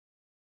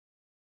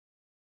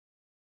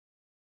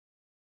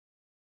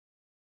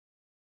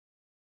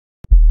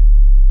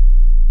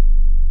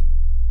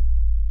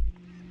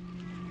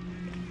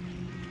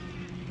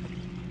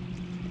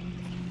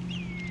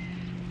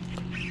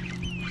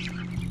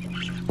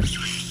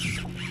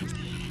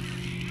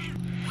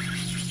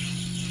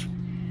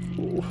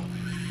go.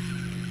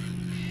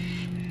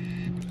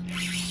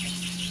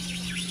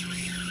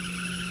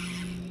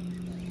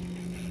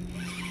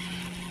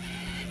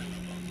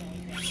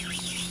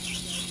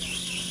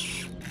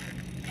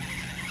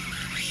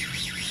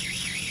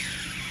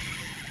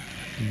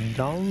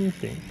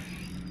 Dumping.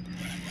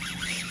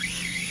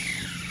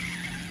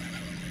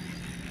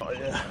 Oh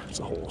yeah, it's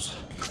a horse.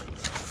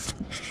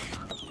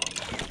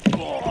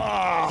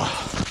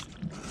 Oh,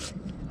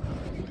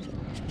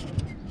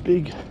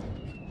 big.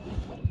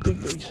 There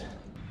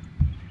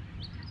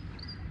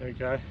we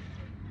go.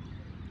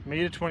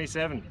 Meter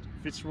 27,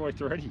 Fitzroy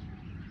thready.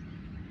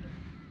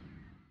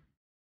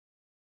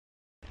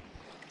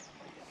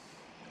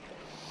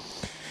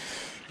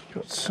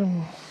 Got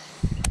some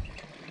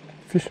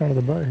fish under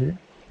the boat here.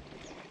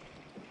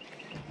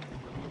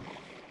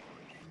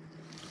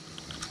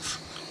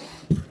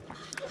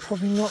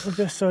 Probably not the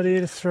best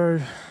idea to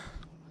throw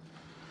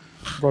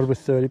rod with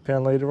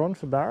 30-pound leader on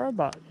for Barra,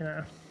 but you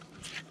know,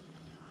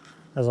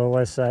 as I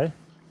always say,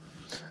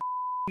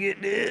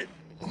 get it.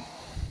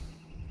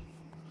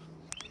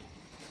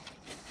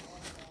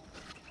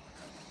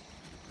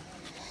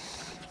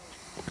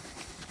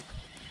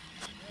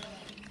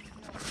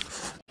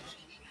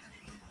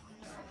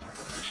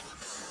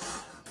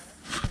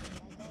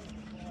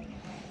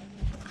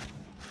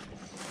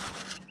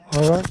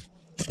 Alright,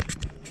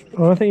 I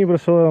don't think you would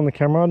have saw that on the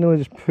camera. I nearly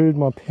just pooed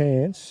my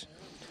pants.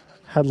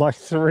 Had like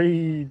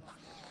 3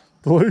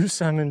 blue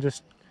salmon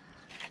just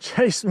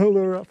chase my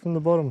lure up from the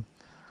bottom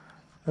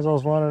as I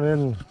was winding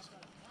in.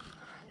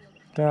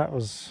 That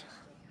was,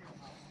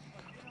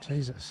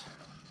 Jesus,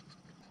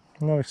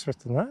 not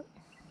expecting that.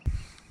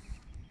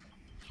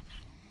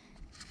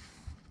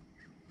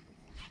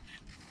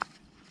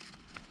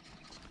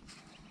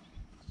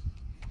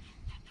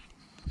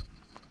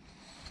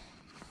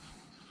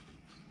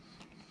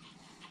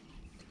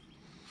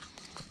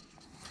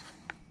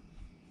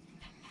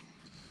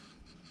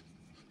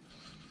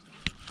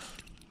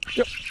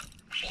 Yep.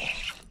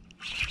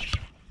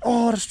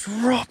 Oh, I just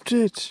dropped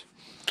it.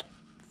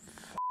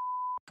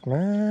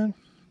 Man,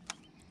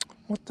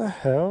 what the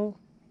hell?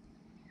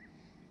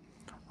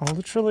 I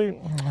literally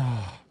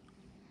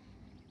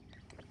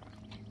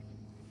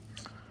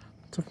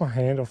took my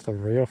hand off the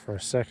reel for a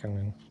second,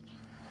 and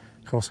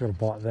of course I got a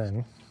bite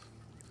then.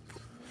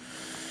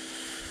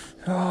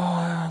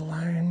 Oh,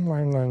 lame.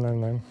 A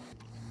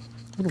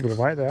little bit of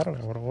weight there. I don't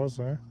know what it was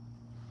though.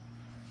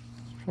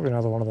 Probably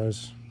another one of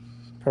those.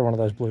 Probably one of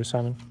those blue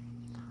salmon.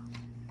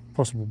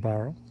 Possible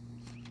barrel.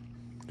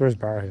 There is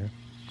barrel here.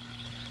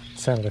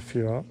 Sounded a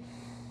few up.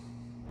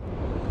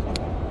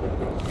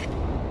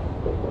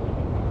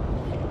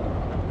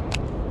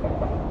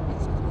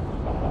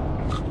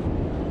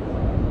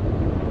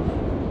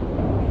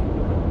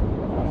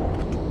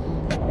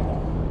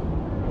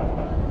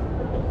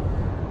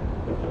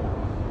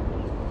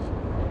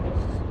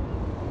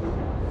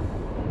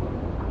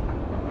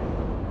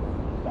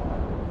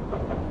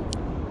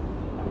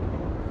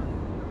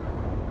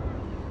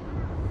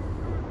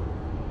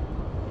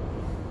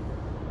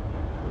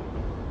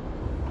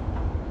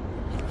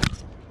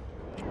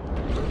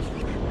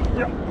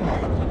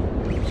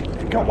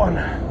 Got one.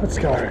 Let's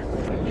go.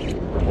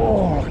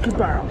 Oh, good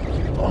barrel.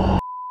 Oh.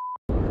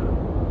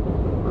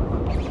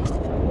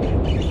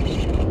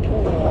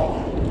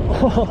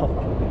 Oh.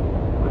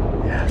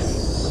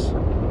 Yes.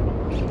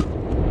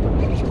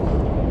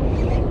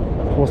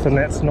 Of course, the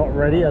net's not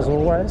ready as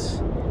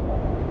always.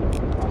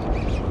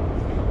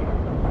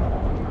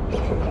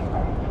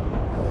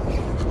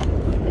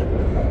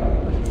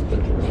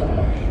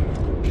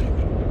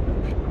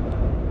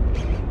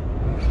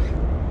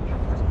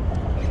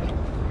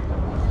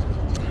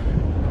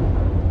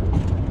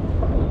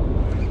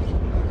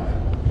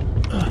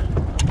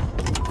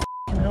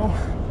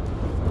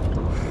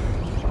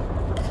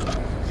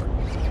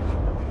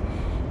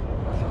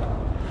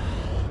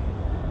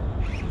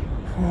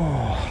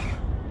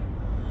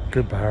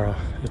 Good barra.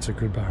 It's a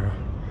good barra.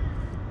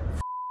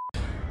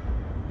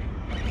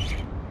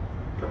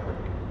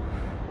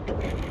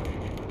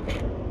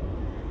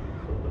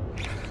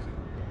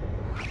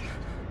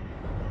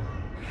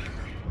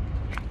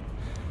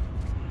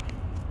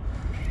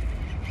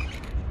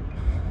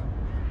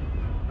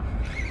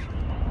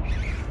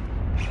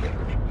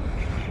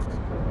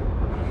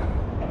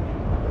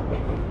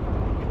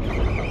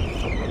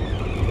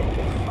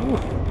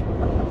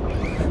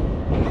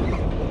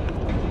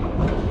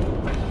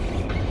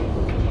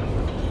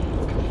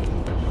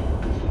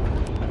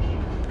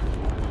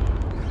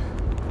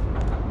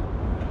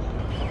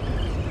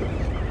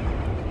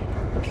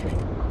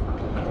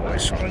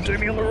 He's trying to do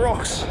me on the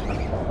rocks.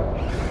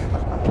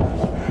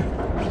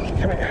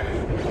 Come here.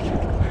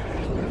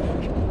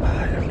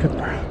 Ah, yeah, good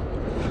barrel.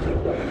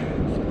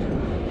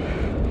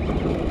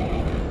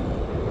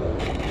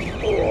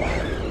 Oh.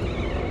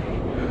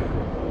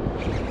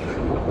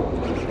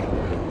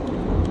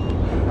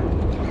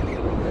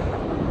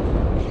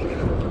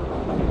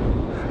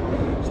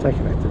 Stay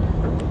connected.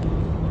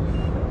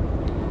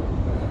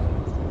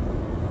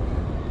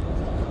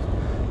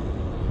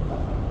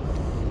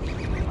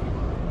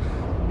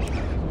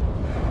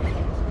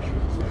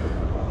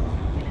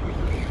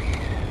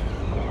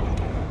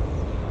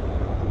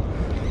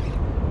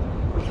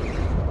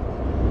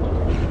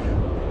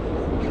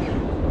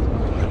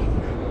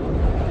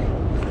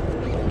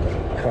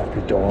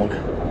 Crappy dog.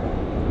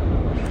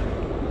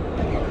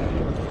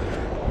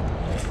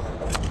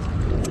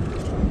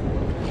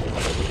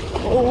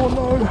 Oh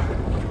no!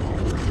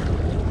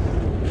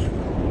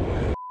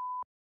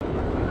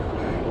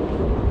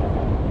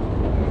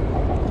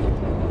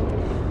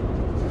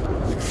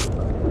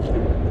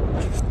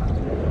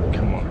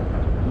 Come on,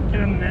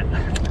 get in there.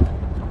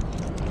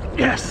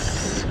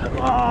 Yes!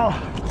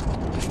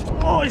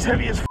 Oh, he's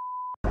heavy as f.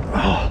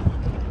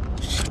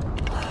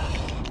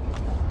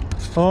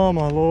 Oh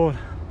my lord.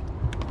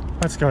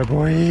 Let's go,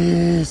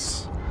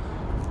 boys.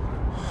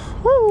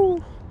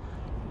 Woo!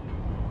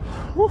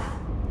 Woo!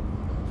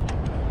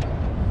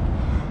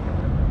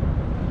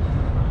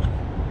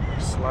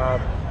 Slab.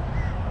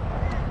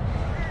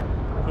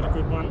 Got a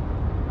good one.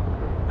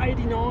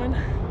 89.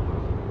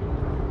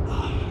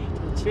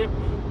 To the tip.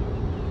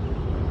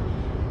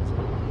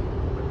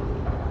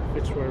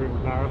 Fitzroy River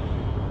Barra.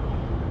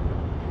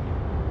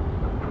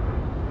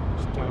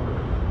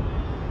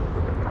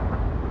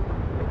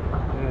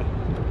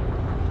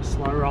 Just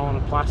slow rolling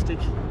of plastic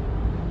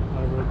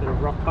over a bit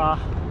of rock bar.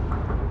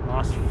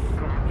 Nice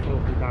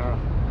filthy barra.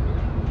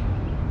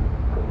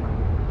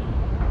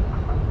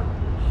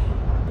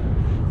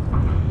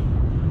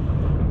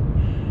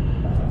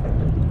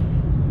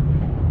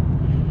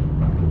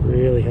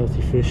 Really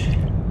healthy fish.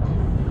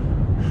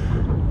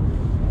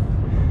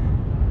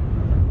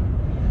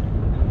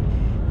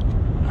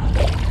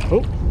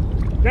 Oh,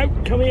 no,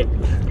 come here.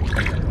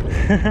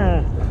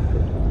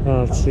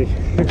 Oh, let's see.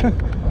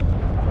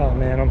 Oh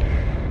man,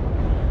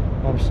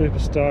 I'm super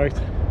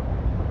stoked.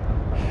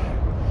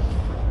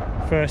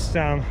 First,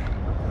 I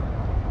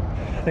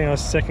think I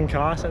was second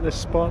cast at this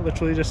spot.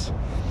 Literally just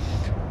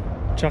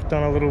chucked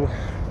on a little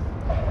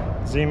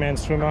Z-Man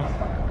swimmer.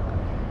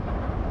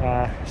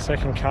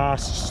 Second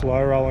cast,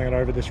 slow rolling it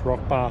over this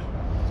rock bar,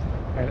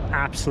 and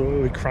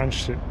absolutely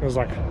crunched it. It was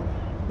like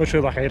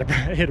literally like I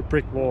hit a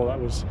brick wall. That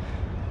was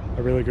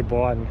a really good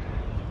bite, and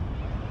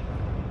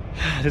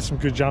did some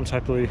good jumps.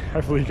 Hopefully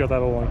you got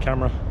that all on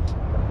camera.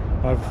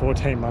 Over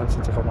 14 months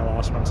since I caught my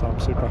last one, so I'm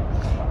super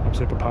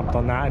pumped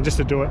on that. And just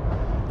to do it,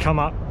 come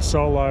up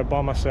solo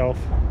by myself,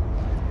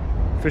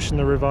 fish in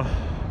the river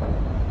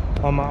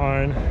on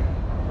my own,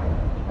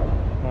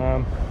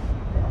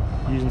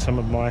 using some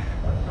of my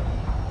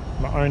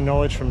own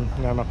knowledge from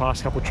my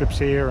past couple of trips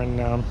here, and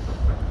yeah,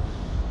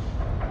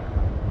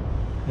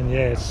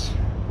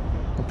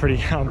 I'm pretty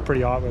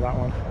hyped with that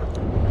one.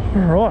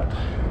 All right,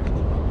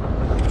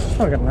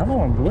 I got another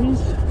one,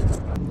 boys.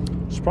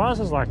 Surprised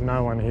there's like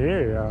no one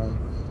here.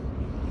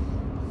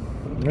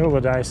 Middle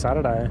of the day,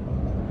 Saturday. I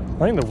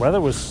think the weather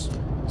was,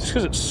 just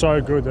because it's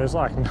so good, there's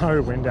like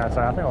no wind out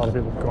there. I think a lot of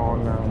people have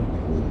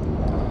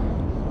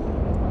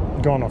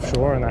gone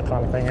offshore and that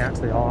kind of thing, out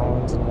to the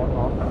islands and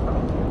whatnot,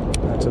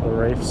 out to the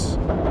reefs.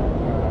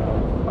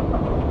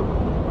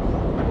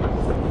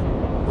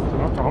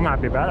 I'm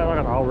happy about it. I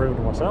got the whole river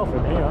to myself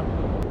in here.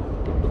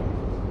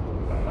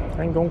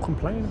 Ain't gonna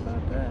complain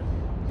about that.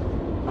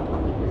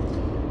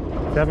 If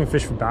you haven't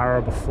fished for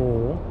barra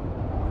before,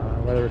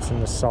 whether it's in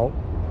the salt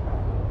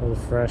or the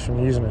fresh,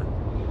 and using a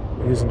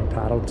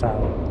paddle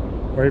tail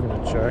or even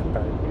a jerk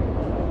bait,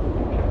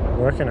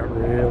 working it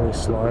really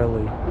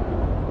slowly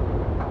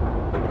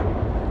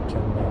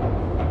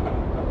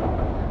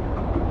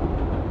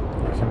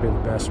can be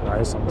the best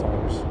way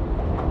sometimes.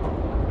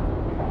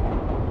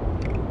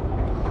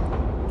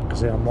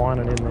 Because yeah, I'm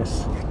winding in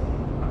this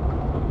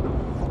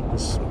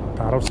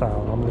paddle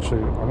tail, and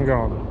I'm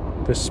going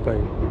this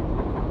speed.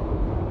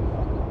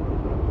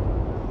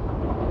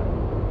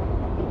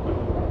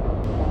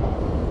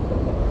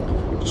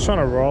 Just trying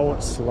to roll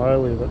it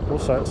slowly, but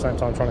also at the same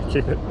time trying to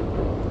keep it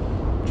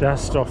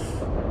just off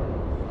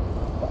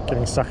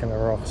getting stuck in the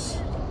rocks. So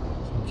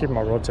I'm keeping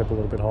my rod tip a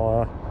little bit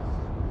higher.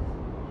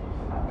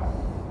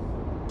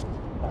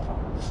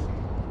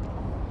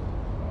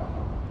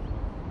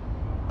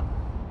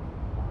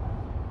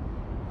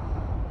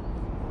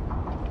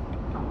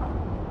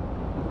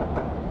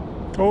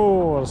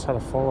 Oh, I just had a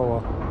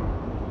follower.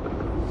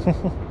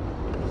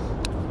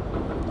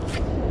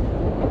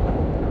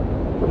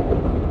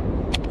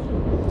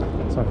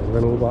 It's like a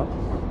little bar.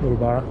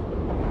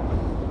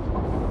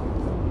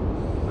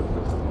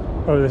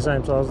 Oh, the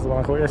same size as the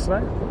one I caught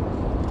yesterday.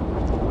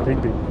 Big.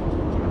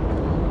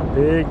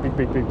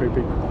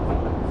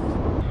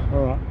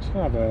 Alright, just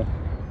gonna have a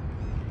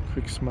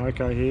quick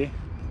smoko here.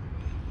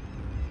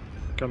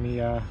 Got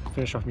me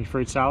finish off my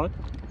fruit salad.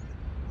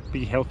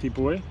 Big healthy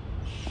boy.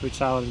 Fruit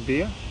salad and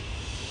beer.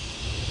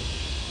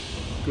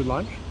 Good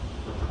lunch.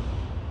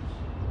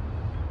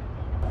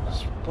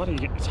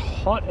 It's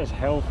hot as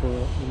hell for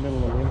the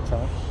middle of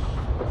winter.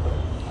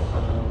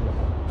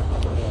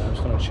 Yeah, I'm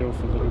just gonna chill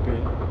for a little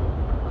bit.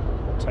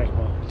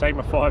 Take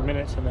my 5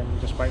 minutes and then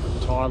just wait for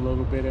the tide a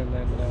little bit, and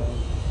then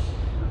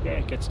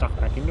yeah, get stuck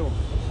back into them.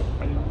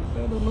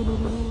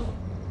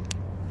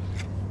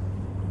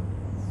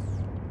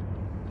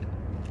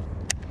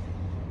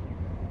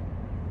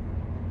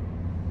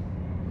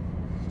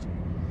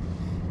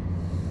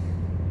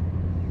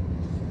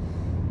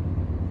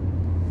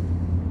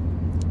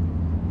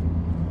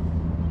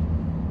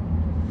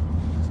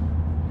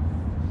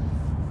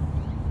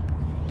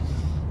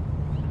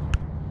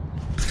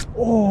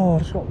 Oh, I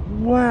just got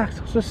whacked.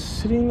 I was just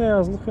sitting there, I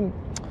was looking.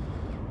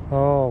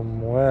 Oh,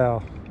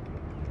 wow.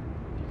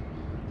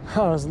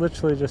 I was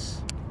literally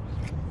just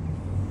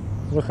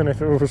looking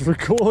if it was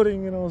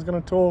recording and I was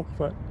going to talk,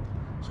 but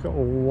just got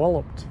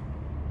walloped.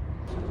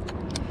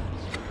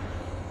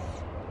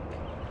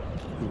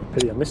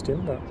 Pity I missed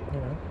him, but you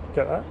know,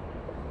 get that.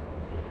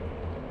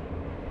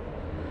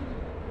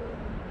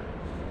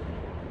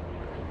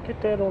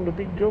 Get that on the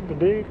big job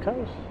today,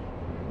 cuz.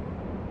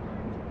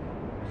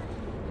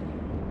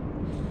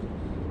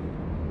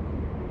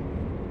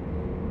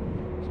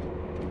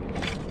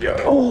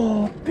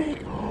 Oh,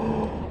 big!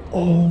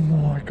 Oh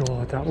my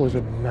god, that was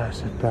a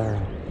massive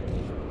barrel.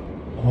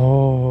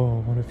 Oh,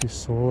 I wonder if you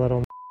saw that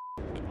on.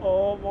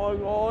 Oh my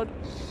god.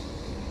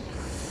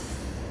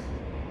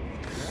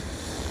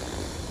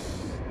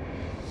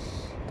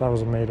 That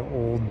was a meter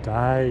all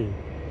day.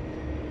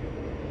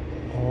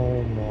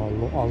 Oh my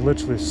lord, I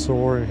literally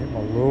saw him hit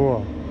my lure.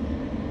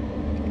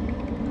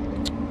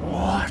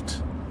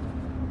 What?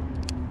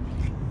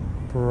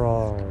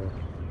 Bro.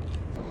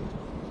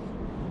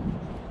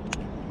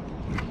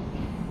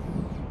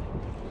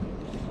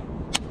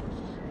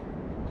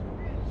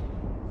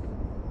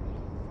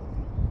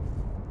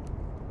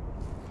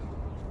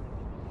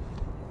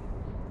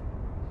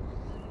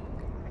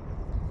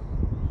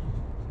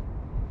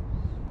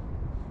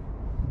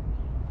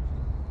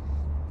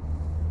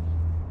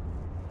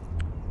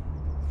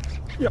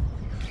 Yep.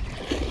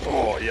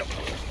 Oh, yep.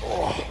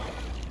 Oh.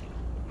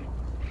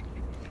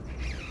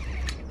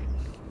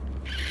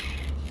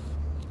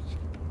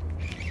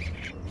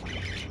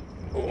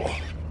 Oh.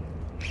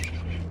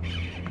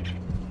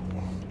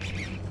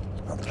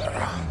 Not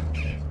there.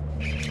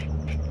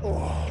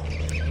 Oh.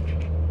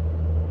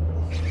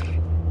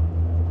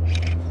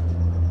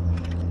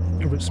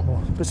 A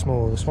bit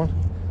smaller this one.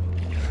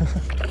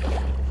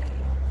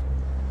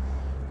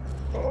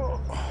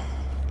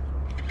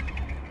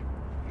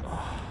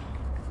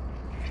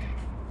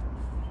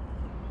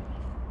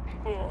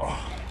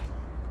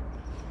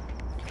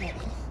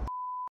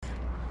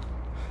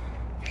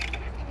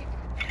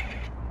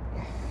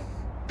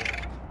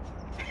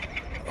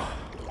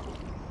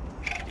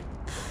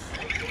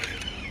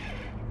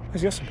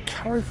 He's got some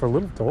carry for a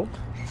little dog.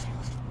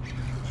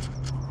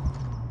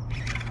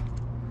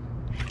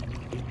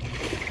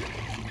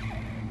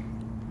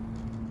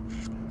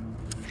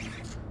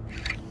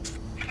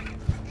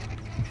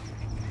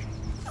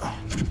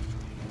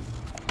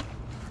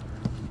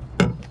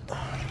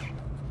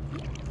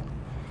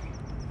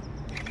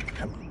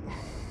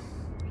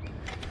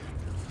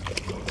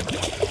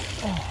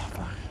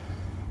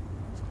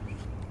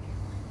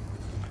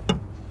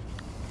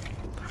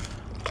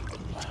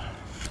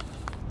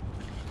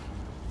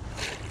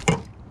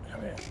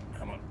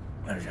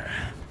 There we go.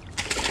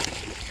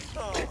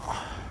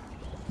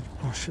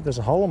 Oh shit, there's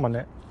a hole in my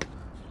net.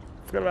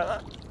 Forgot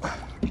about that.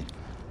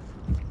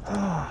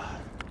 Oh.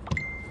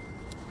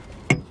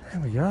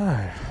 There we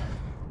go.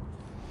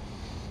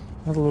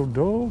 Another little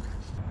dog.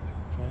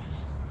 Okay.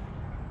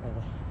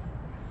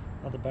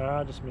 Another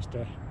barra, just missed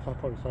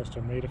probably close to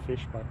a metre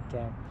fish, but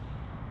a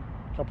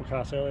couple of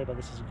casts earlier, but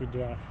this is a good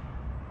good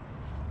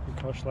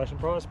constellation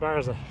prize.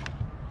 Barra's a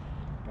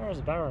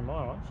barra in my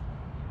eyes.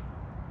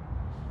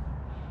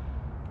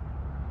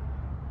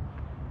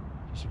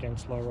 Just again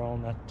slow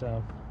rolling that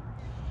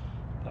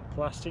that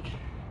plastic.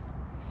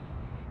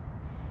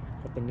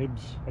 Got the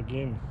nibs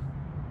again.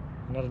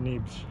 Another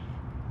nibs.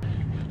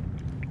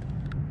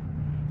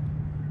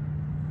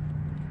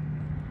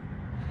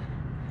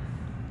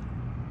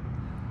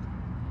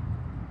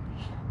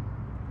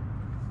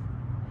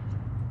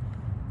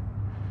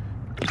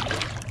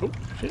 Oh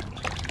shit.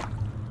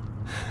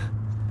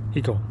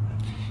 He gone.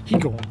 He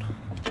gone.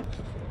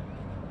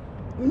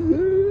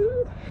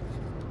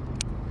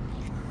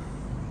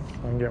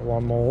 I can get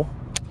one more.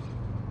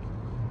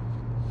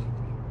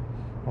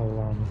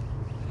 I'll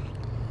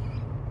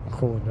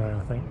call it a day, I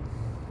think.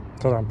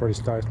 So I'm pretty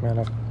stoked, man.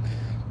 I've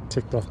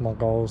ticked off my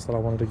goals that I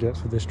wanted to get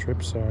for this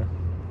trip, so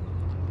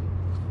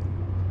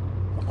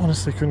I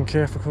honestly couldn't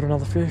care if I caught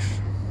another fish.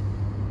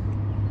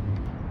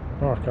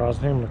 Alright guys, I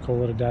think I'm going to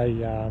call it a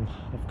day.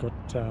 I've got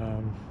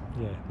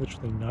yeah,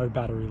 literally no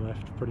battery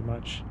left pretty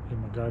much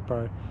in my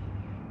GoPro.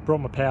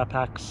 Brought my power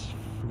packs,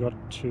 forgot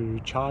to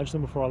charge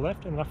them before I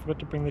left, and I forgot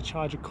to bring the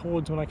charger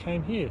cords when I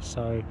came here,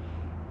 so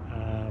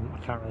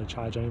I can't really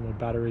charge any more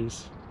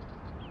batteries.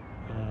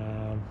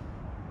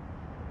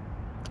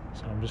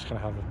 So I'm just going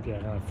to have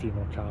a few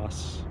more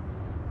casts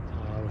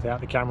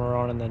without the camera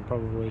on, and then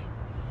probably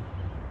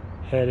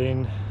head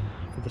in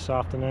for this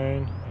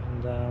afternoon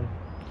and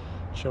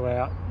chill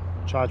out,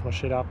 charge my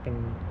shit up,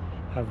 and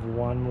have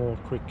one more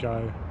quick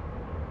go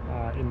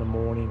in the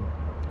morning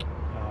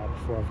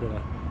before I've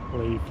got to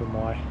leave for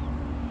my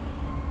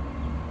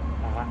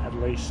at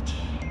least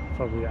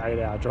probably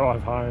 8-hour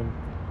drive home.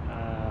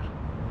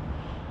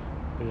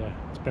 But yeah,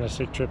 it's been a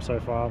sick trip so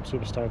far. I'm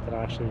super stoked that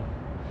I actually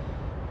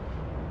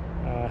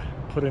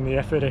put in the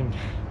effort and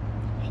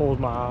hauled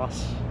my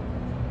ass,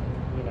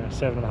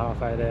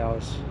 7.5–8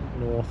 hours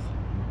north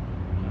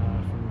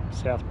from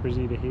South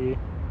Brizzy to here.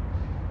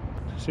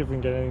 See if we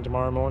can get anything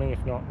tomorrow morning.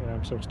 If not, you know,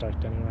 I'm still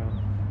stoked anyway.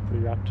 I'm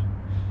pretty wrapped.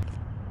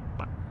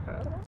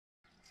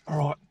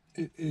 Alright,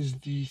 it is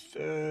the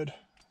 3rd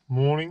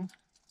morning.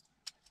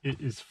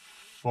 It is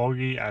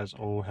foggy as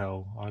all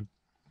hell.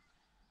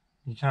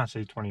 You can't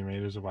see 20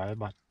 meters away,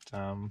 but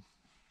we're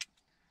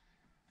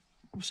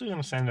still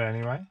gonna send it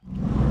anyway.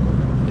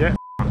 Yeah,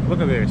 look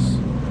at this.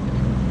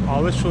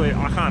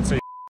 I can't see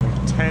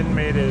 10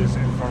 meters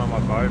in front of my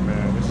boat,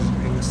 man. This is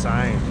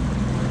insane.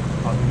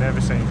 I've never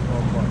seen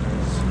fog like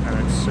this,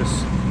 and it's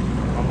just,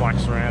 I'm like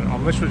surrounded.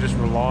 I'm literally just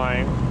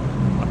relying.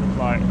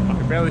 I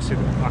can barely see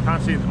I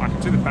can see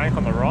the bank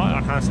on the right.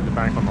 I can't see the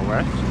bank on the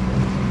left.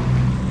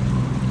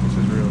 This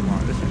is really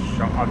like, this is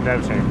shock. I've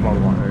never seen a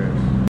fog like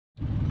this.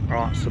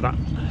 Alright, so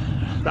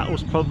that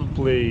was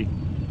probably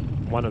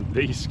one of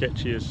the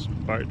sketchiest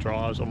boat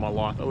drives of my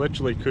life. I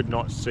literally could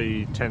not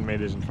see 10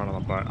 meters in front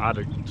of the boat. I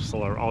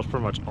was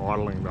pretty much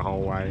idling the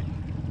whole way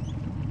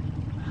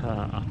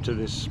up to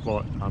this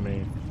spot. I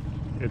mean,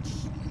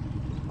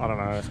 I don't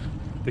know.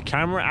 The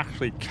camera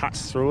actually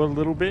cuts through a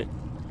little bit.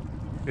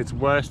 It's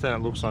worse than it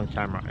looks on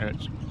camera, and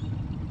it's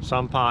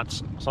some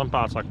parts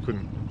I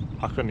couldn't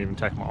even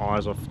take my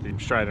eyes off him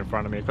straight in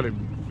front of me. I couldn't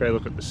even barely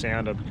look at the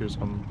sounder because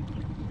I'm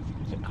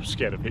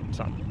scared of hitting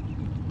something.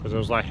 Because it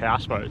was like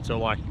houseboats. They're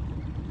like,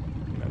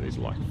 you know, these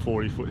are like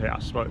 40-foot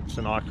houseboats,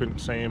 and I couldn't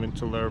see them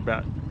until they're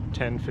about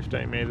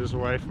 10-15 meters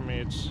away from me.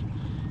 It's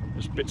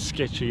a bit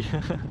sketchy.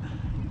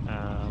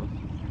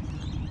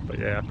 But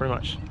yeah, pretty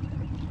much.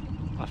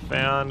 I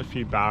found a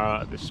few barra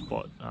at this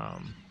spot.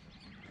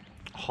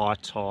 High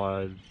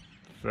tide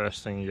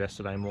first thing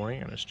yesterday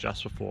morning, and it's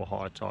just before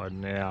high tide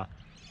now.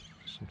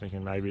 So I'm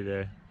thinking maybe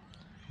they're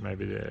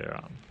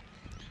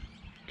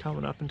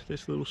coming up into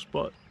this little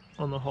spot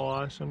on the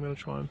high. So I'm going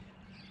to try and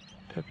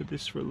pepper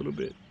this for a little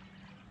bit,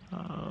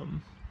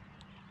 and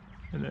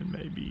then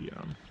maybe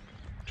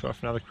try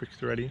for another quick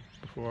thready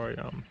before I've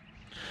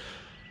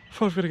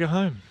got to go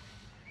home.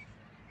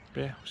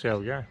 But yeah, we'll see how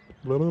we go.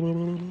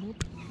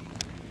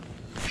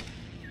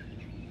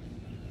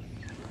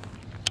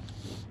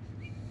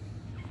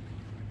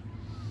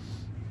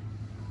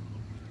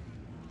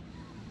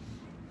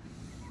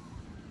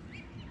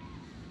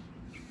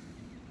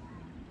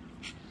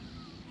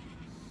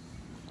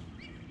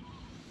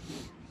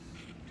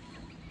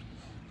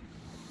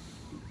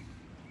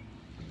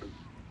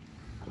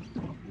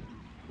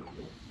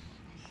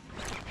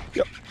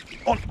 Yep,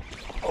 on.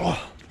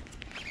 Oh.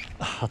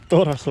 I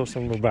thought I saw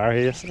some little barra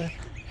here yesterday.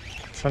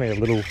 It's only a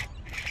little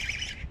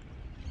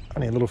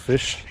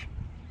fish.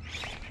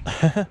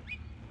 Has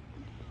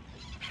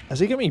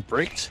he got me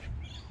bricked?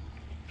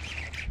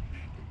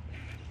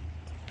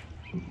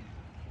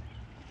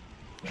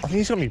 I think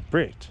he's got me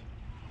bricked.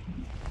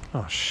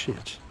 Oh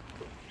shit.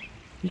 Are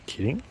you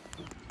kidding?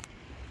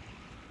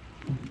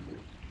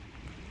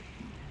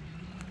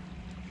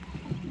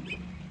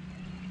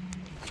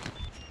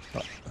 Oh,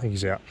 I think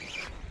he's out.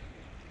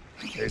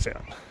 Yeah, he's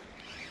out.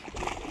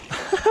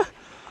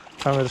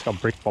 I just got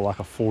bricked by like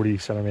a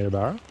 40-centimeter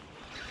barra.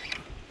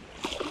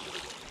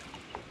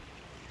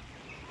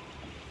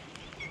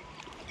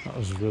 That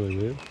was really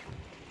weird.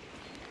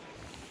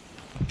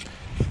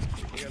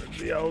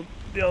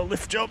 The old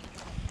lift job.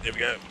 There we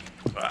go.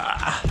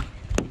 Ah.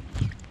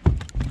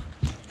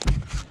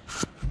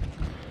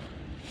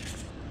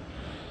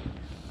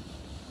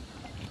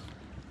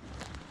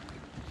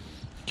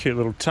 Cute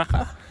little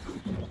tucker.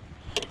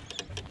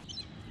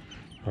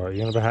 Alright,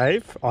 you gonna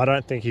behave? I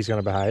don't think he's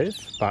gonna behave,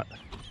 but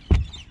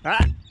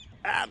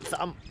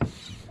thumb.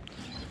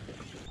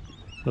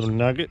 Little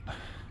nugget.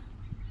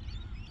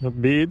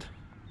 Not beard.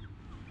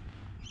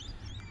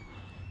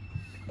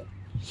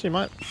 See,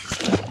 mate.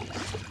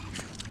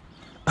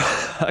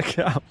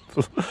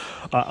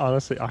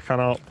 Honestly, I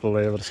cannot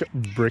believe I just got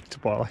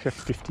bricked by like a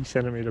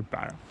 50-centimeter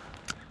barra.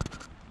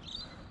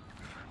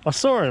 I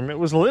saw him, it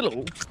was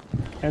little,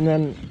 and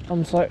then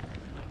I'm just like,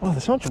 oh,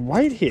 there's so much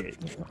weight here.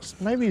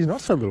 Maybe he's not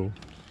so little.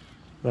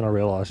 Then I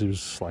realised he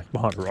was like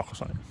behind a rock or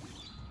something.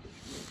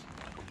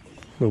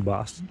 Little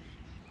bastard.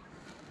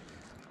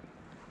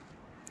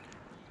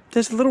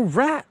 There's a little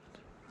rat.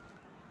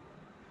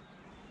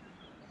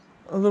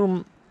 A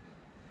little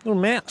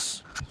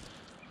mouse.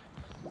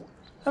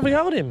 Have a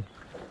go at him.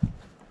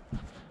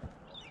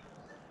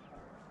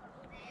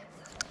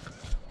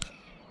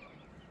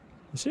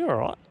 Is he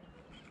alright?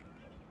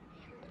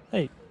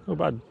 Hey, little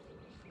bud.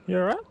 You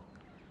alright?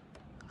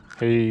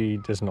 He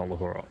does not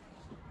look alright.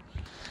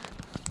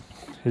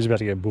 He's about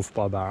to get boofed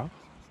by a barra.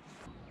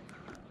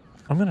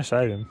 I'm going to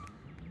save him.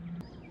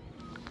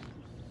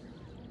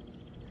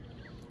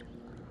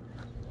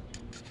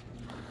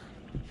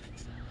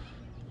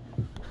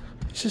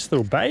 It's just a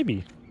little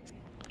baby.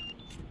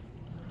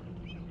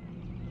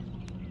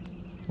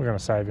 We're going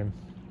to save him.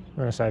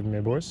 We're going to save him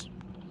here, boys.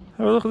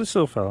 Have a look at this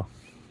little fella.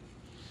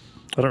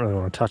 I don't really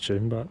want to touch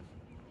him, but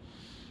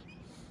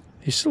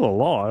he's still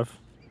alive.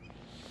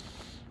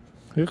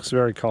 He looks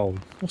very cold.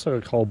 Looks like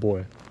a cold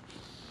boy.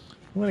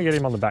 I'm going to get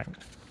him on the bank.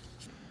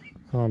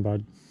 Come on,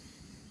 bud.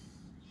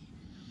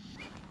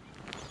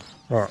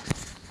 Alright.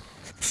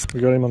 We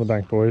got him on the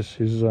bank, boys.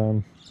 He was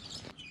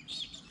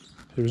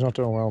not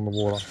doing well in the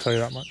water, I'll tell you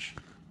that much.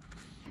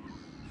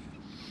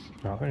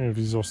 I think if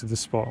he's also this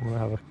spot, I'm gonna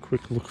have a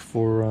quick look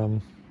for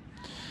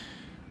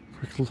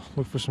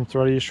some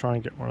threadies. Try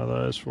and get one of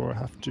those before I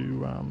have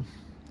to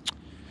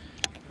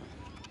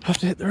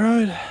hit the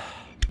road.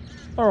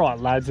 All right,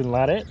 lads and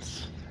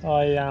ladettes.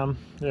 I've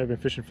been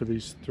fishing for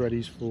these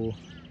threadies for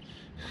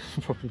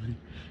probably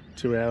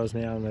 2 hours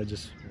now, and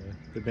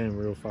they've been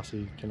real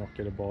fussy. Cannot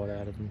get a bite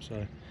out of them.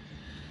 So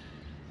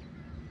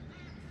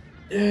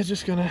yeah,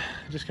 just gonna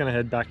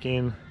head back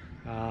in,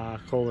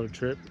 call it a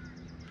trip,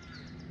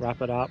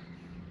 wrap it up,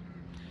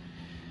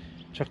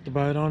 chuck the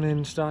boat on,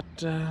 and start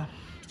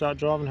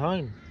driving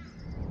home.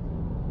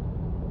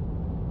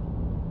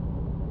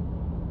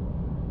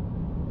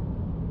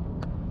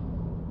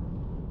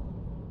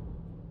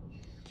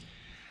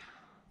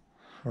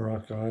 All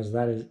right, guys,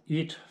 that is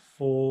it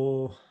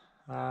for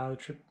the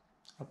trip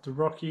up to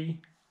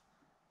Rocky.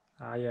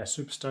 Yeah,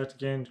 super stoked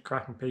again,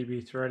 cracking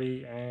PB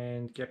thready,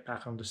 and get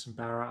back onto some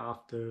barra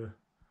after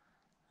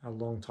a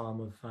long time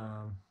of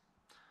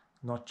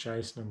not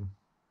chasing them.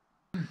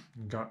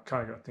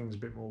 Kind of got things a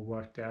bit more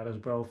worked out as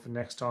well for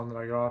next time that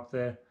I go up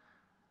there.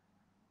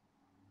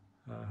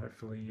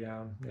 Hopefully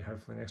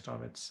next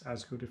time it's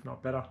as good, if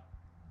not better.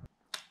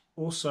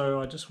 Also,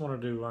 I just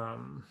wanted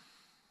to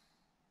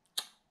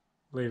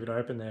leave it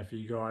open there for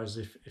you guys.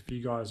 If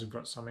you guys have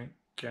got something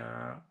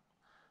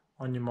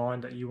on your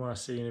mind that you want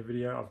to see in a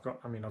video, I've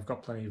got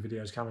plenty of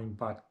videos coming,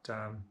 but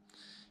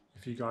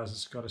if you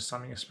guys have got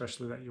something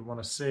especially that you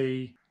want to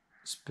see,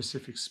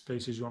 specific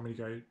species you want me to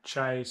go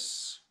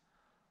chase,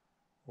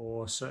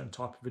 or a certain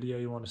type of video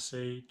you want to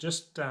see,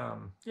 just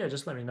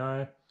just let me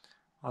know.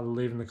 Either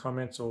leave in the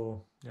comments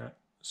or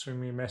swing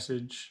me a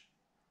message,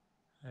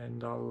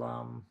 and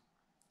I'll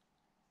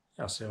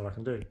see what I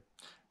can do.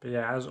 But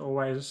yeah, as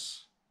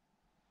always,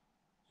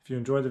 if you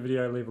enjoyed the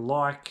video, leave a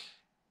like,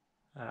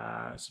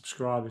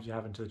 subscribe if you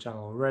haven't to the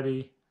channel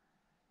already.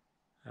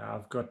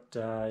 I've got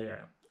a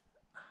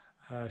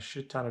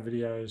shit ton of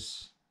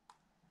videos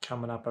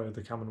coming up over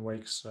the coming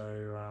weeks,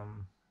 so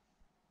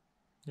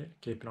yeah,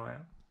 keep an eye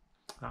out.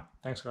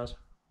 Thanks, guys.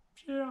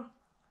 Yeah.